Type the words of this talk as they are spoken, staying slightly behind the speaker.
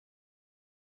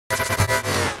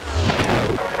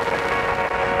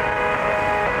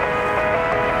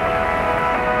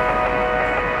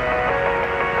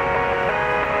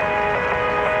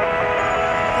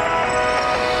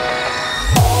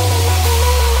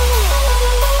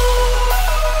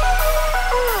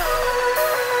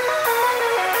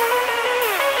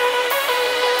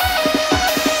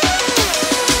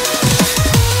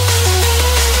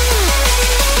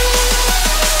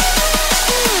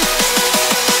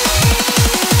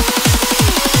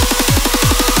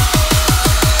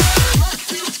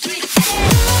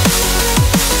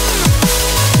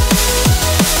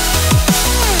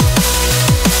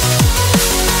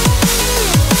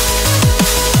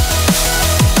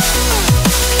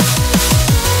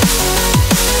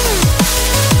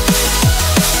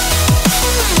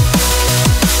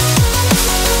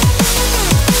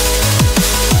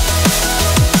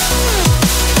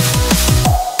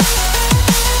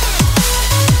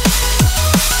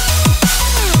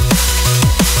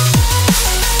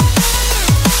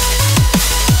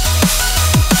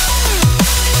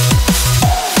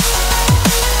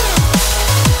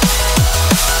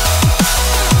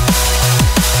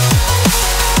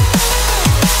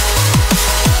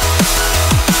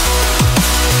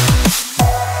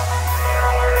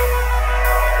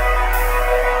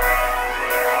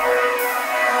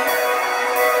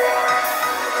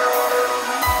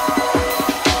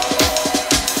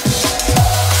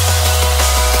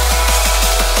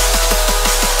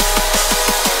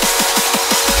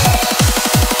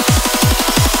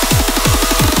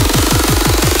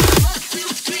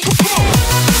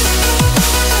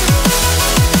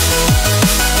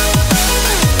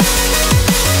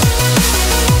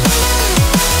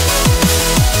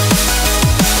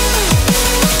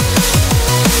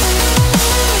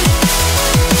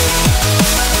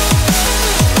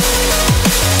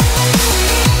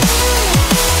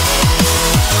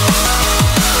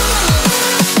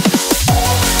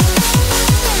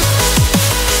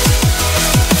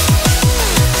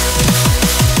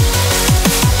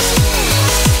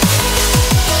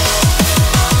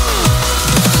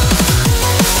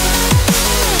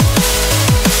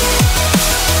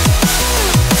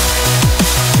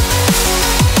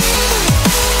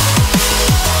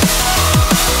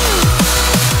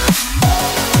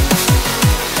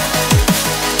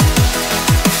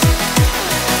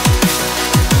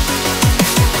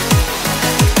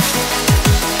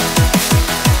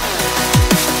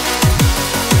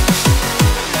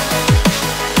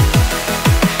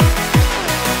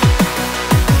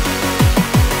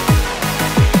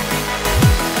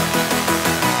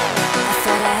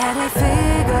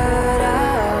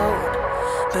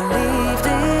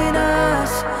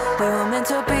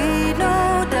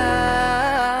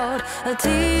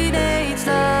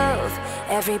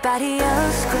Everybody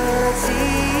else could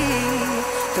see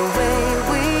the way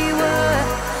we were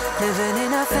living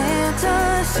in a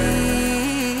fantasy.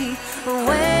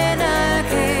 When I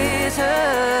kiss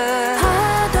her,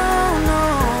 I don't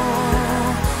know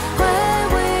where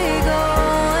we're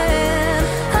going.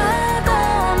 I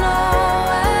don't know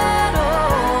at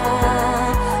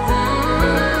all.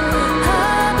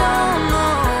 I don't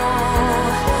know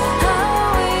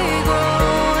how we're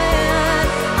growing.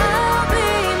 I'll be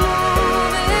moving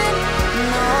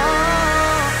on.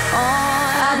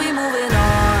 I'll be moving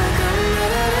on.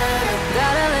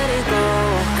 Gotta let it go.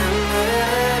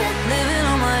 Living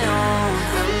on my own,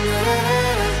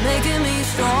 making me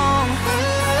strong.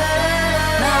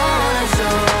 Now on a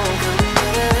show,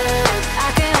 I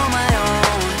can't hold my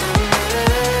own.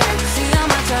 See how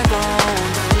much I've grown.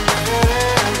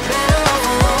 Better off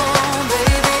alone,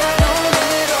 baby. I don't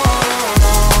live it all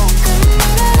alone.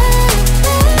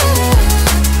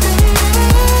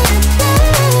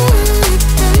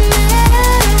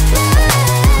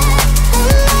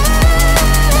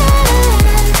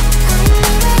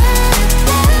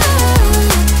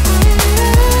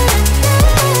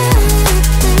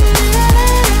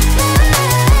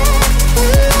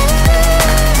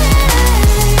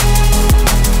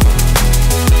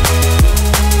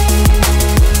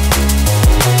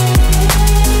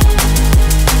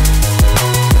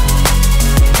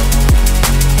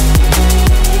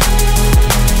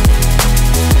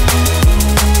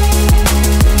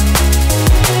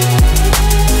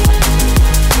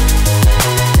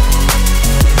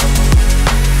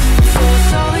 So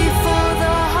sorry for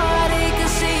the heartache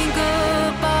and saying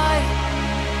goodbye,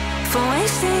 for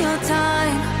wasting your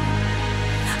time,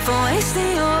 for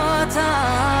wasting your time.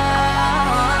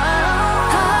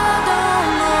 I don't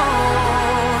know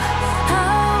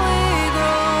how we're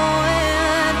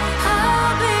growing.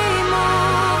 I'll be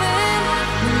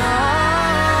moving on.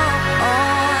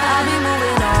 I'll be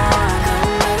moving on.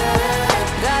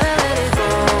 Gotta let it go.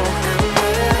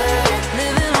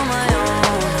 Living on my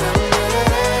own,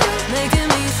 making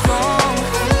me strong.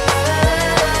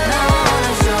 Now on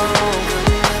a show,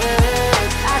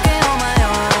 I can't hold my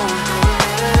own.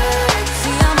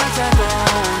 See how much I've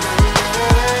grown.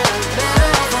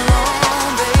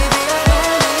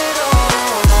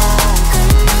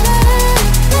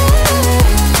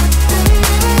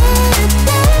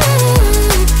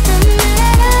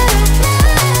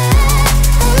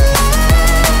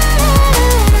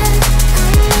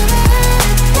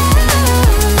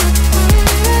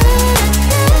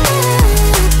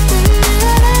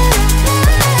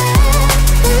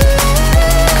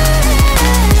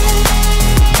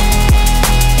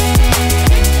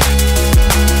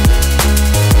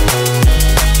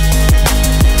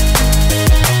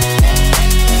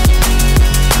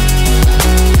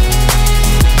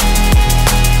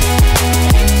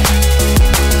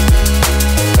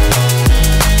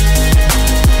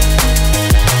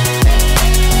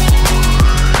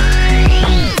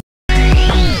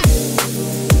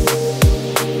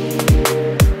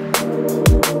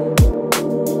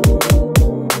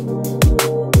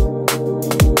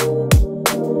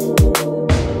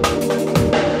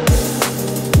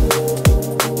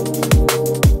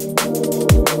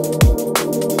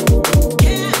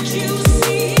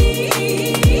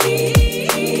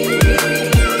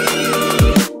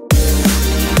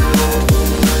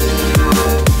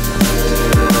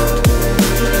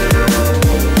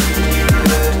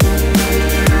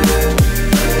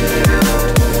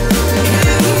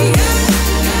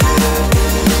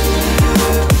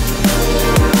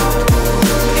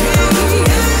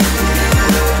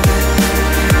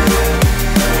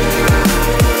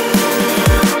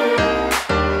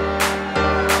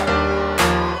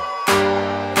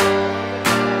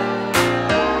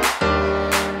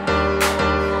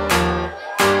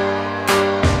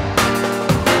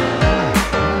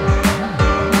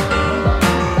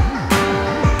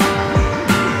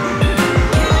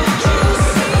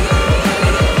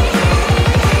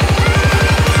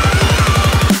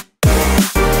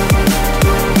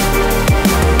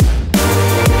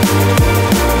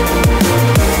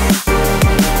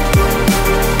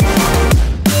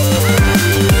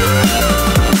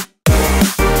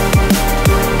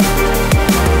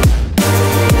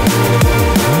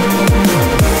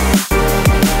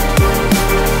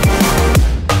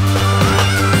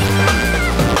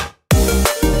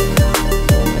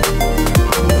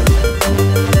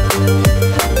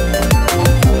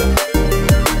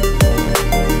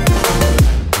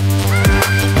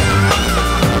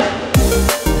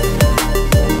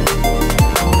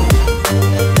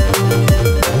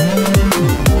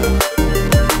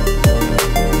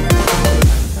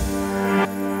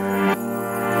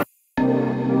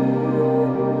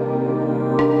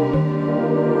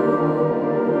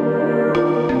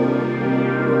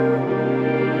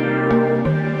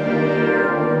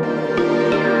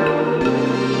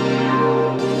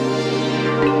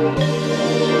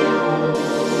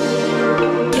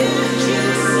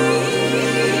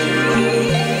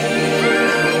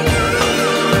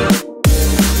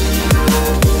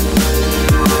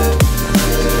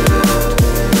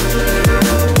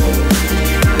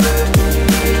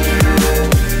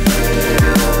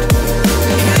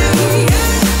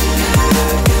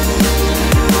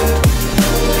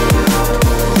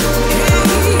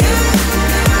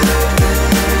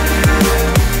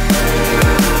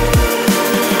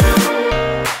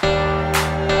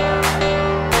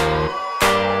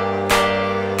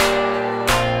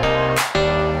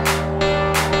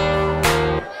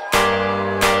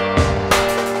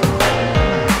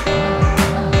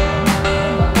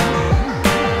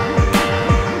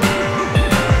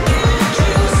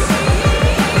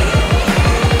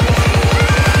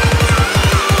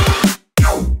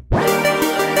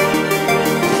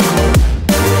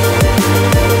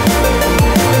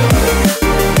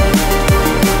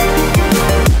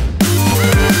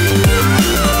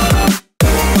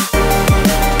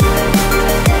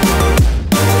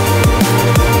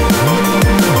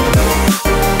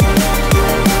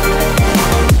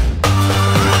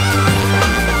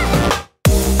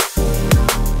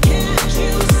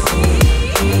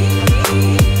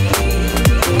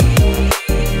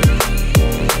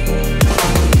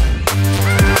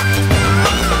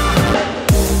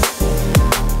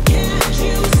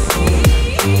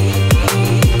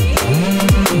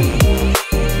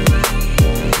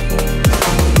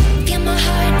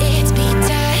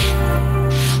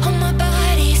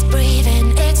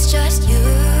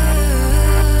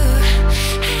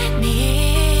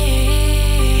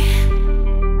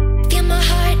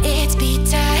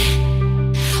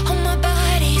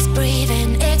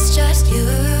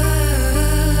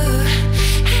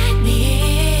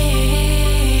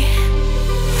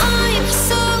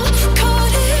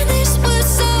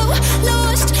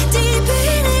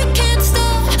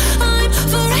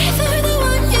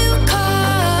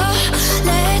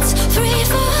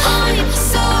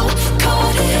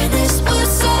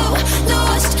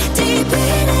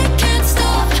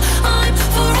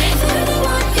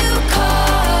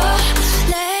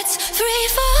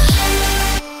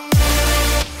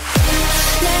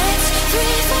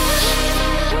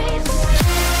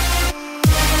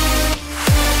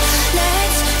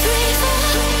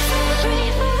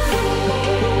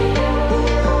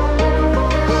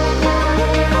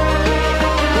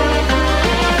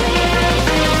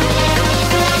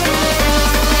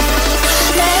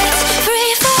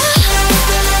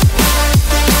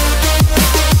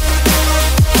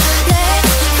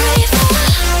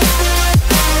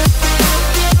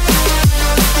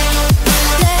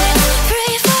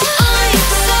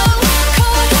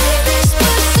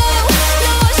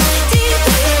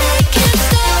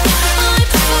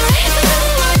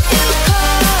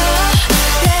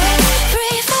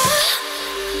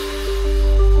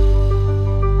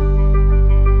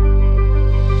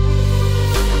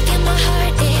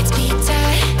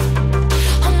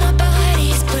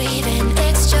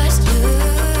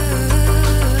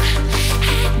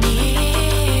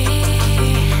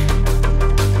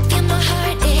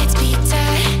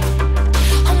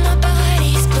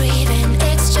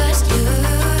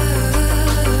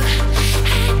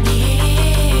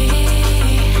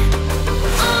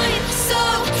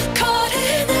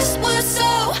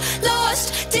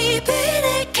 deep in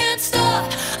it, can't stop.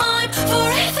 I'm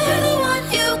forever the one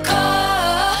you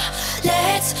call.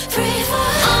 Let's free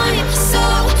fall. I'm so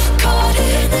caught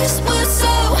in this, we're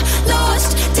so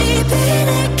lost. Deep in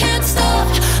it, can't stop.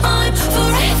 I'm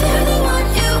forever the one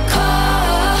you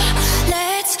call.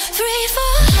 Let's free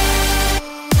fall.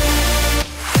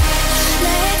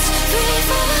 Let's free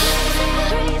fall.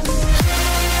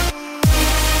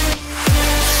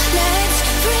 Let's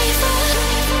free fall.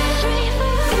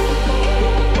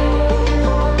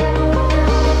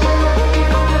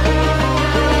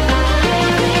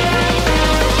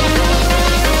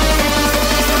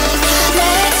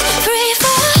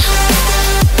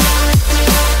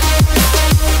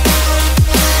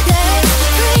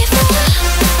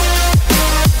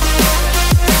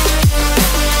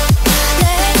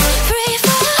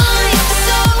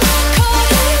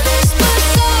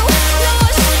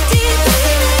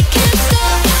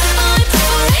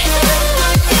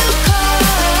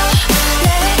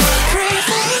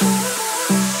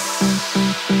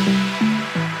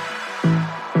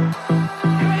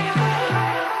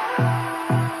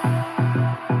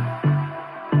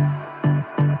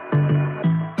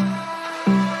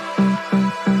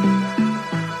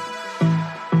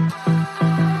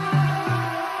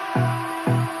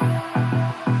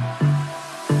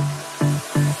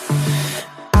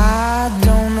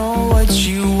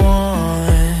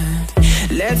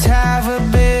 Let's have a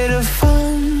bit of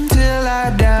fun till I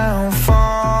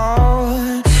downfall.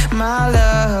 My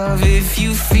love, if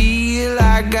you feel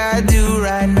like I do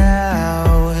right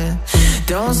now,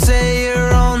 don't say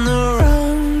you're on the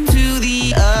run to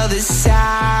the other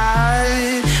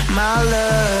side, my love.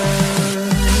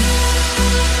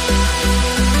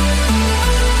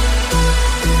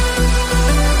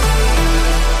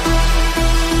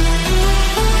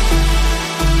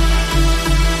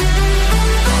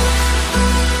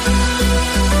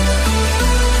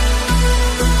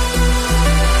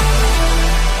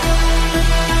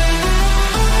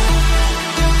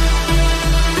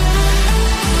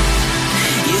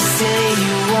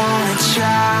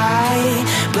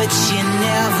 But you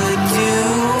never do.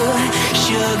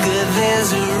 Sugar,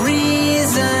 there's a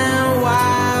reason